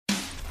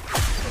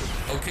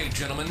Okay,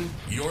 gentlemen,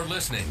 you're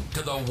listening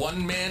to the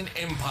One Man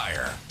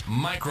Empire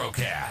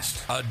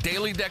Microcast, a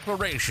daily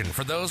declaration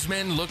for those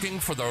men looking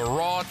for the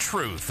raw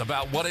truth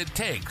about what it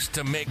takes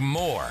to make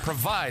more,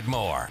 provide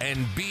more,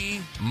 and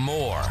be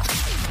more.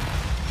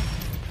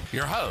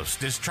 Your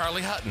host is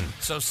Charlie Hutton,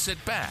 so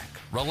sit back,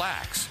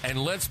 relax,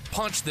 and let's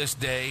punch this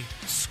day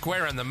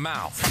square in the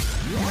mouth.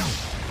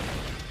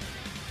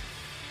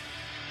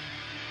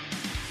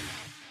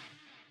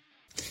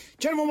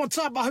 Gentlemen, what's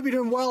up? I hope you're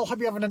doing well. Hope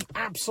you're having an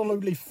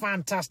absolutely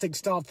fantastic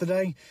start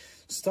today.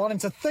 Starting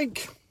to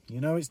think,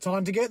 it's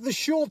time to get the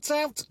shorts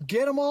out,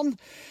 get them on,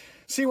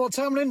 see what's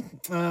happening.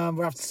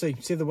 We'll have to see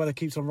if the weather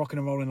keeps on rocking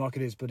and rolling like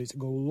it is, but it's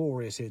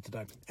glorious here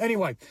today.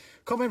 Anyway,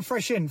 comment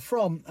fresh in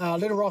from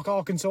Little Rock,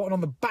 Arkansas, and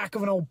on the back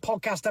of an old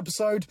podcast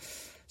episode,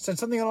 said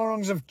something along the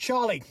lines of,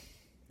 Charlie,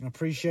 I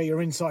appreciate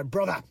your insight,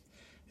 brother.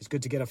 It's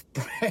good to get a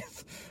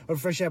breath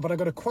of fresh air, but I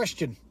got a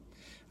question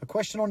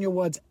on your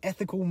words,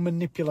 ethical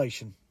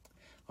manipulation.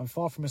 I'm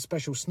far from a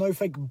special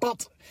snowflake,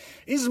 but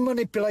is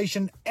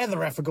manipulation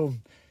ever ethical?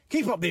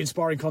 Keep up the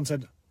inspiring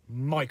content,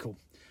 Michael.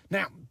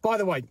 Now, by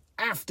the way,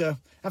 after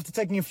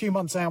taking a few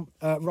months out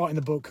writing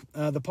the book,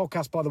 the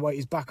podcast, by the way,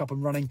 is back up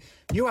and running.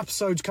 New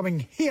episodes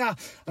coming here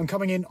and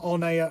coming in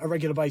on a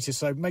regular basis,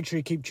 so make sure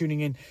you keep tuning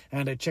in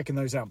and checking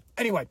those out.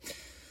 Anyway,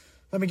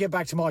 let me get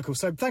back to Michael.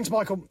 So thanks,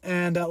 Michael,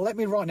 and let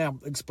me right now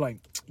explain.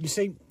 You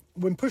see,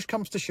 when push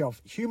comes to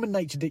shove, human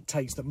nature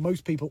dictates that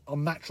most people are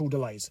natural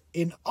delays.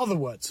 In other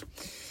words,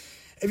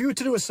 if you were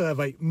to do a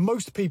survey,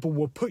 most people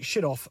will put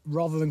shit off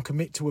rather than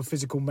commit to a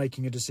physical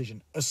making a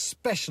decision,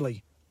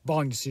 especially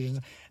buying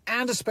decisions,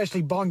 and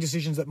especially buying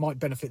decisions that might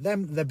benefit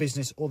them, their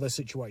business, or their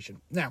situation.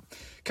 Now,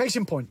 case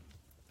in point,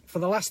 for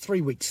the last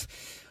 3 weeks,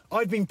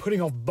 I've been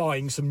putting off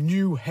buying some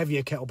new,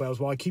 heavier kettlebells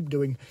while I keep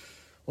doing,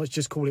 let's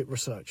just call it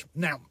research.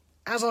 Now,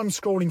 as I'm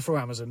scrolling through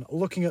Amazon,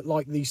 looking at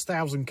these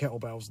 1,000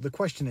 kettlebells, the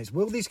question is,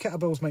 will these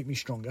kettlebells make me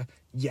stronger?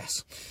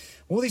 Yes.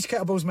 Will these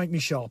kettlebells make me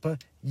sharper?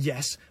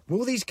 Yes.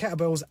 Will these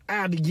kettlebells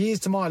add years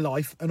to my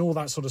life and all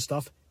that sort of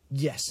stuff?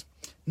 Yes.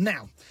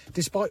 Now,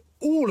 despite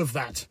all of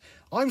that,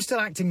 I'm still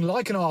acting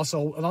like an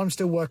arsehole and I'm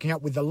still working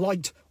out with the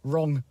light,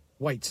 wrong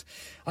weight.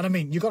 And I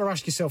mean, you've got to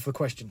ask yourself the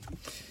question,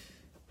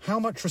 how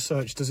much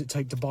research does it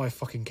take to buy a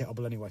fucking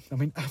kettlebell anyway? I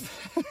mean,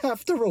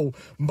 after all,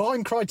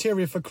 buying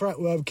criteria for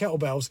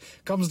kettlebells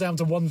comes down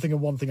to one thing and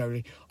one thing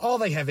only. Are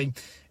they heavy?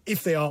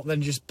 If they are,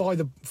 then just buy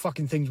the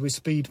fucking things with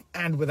speed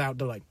and without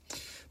delay.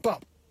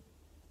 But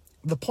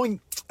the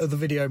point of the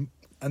video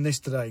and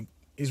this today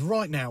is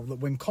right now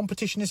that when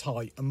competition is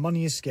high and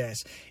money is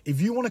scarce,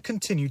 if you want to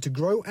continue to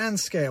grow and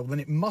scale,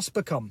 then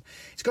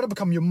it's got to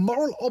become your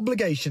moral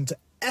obligation to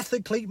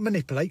ethically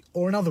manipulate,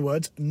 or in other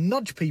words,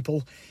 nudge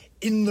people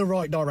in the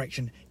right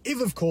direction,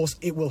 if of course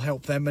it will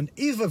help them, and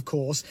if of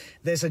course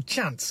there's a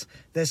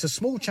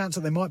small chance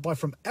that they might buy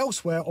from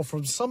elsewhere or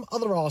from some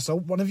other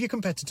arsehole, one of your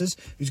competitors,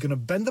 who's going to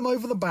bend them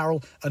over the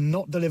barrel and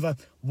not deliver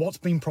what's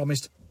been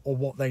promised or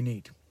what they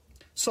need.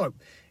 So,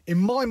 in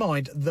my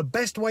mind, the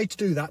best way to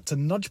do that, to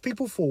nudge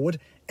people forward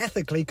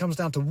ethically, comes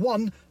down to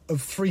one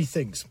of three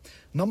things.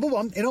 Number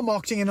one, in our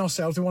marketing, in our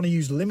sales, we want to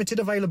use limited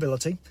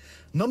availability.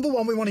 Number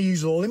one, we want to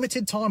use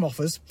limited time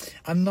offers.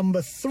 And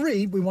number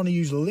three, we want to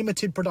use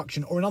limited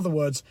production, or in other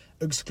words,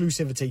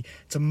 exclusivity,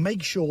 to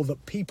make sure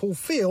that people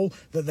feel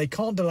that they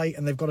can't delay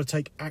and they've got to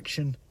take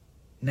action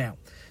now.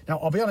 Now,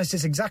 I'll be honest,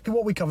 it's exactly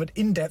what we covered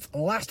in depth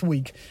last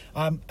week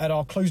at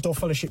our Closed Door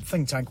Fellowship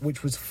think tank,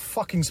 which was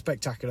fucking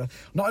spectacular.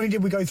 Not only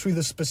did we go through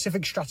the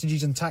specific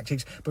strategies and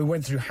tactics, but we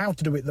went through how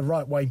to do it the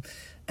right way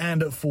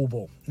and at full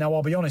bore. Now,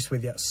 I'll be honest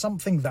with you,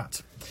 something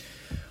that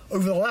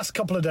over the last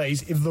couple of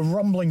days, if the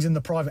rumblings in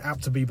the private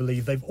app to be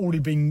believed, they've already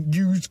been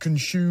used,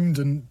 consumed,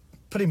 and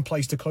put in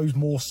place to close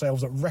more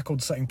sales at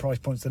record-setting price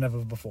points than ever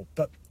before.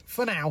 But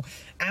for now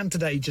and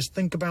today, just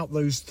think about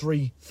those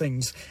three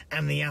things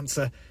and the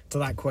answer to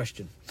that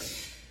question.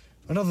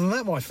 And other than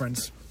that, my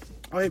friends,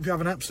 I hope you have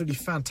an absolutely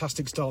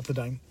fantastic start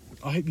today.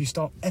 I hope you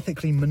start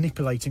ethically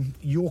manipulating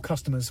your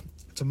customers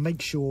to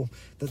make sure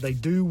that they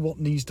do what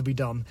needs to be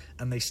done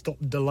and they stop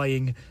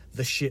delaying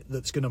the shit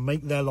that's going to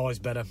make their lives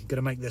better, going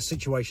to make their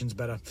situations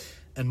better,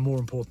 and more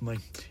importantly,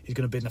 is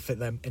going to benefit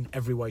them in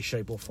every way,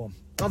 shape or form.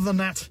 Other than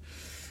that,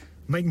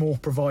 make more,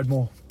 provide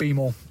more, be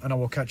more, and I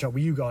will catch up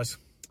with you guys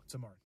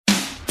tomorrow.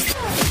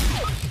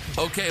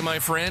 Okay, my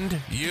friend,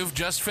 you've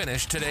just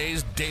finished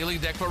today's daily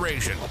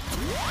declaration.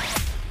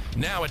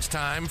 Now it's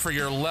time for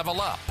your level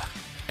up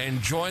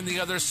and join the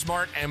other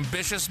smart,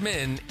 ambitious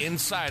men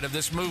inside of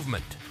this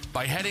movement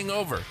by heading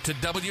over to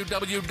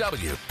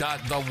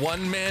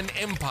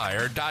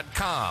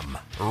www.theonemanemempire.com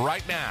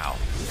right now.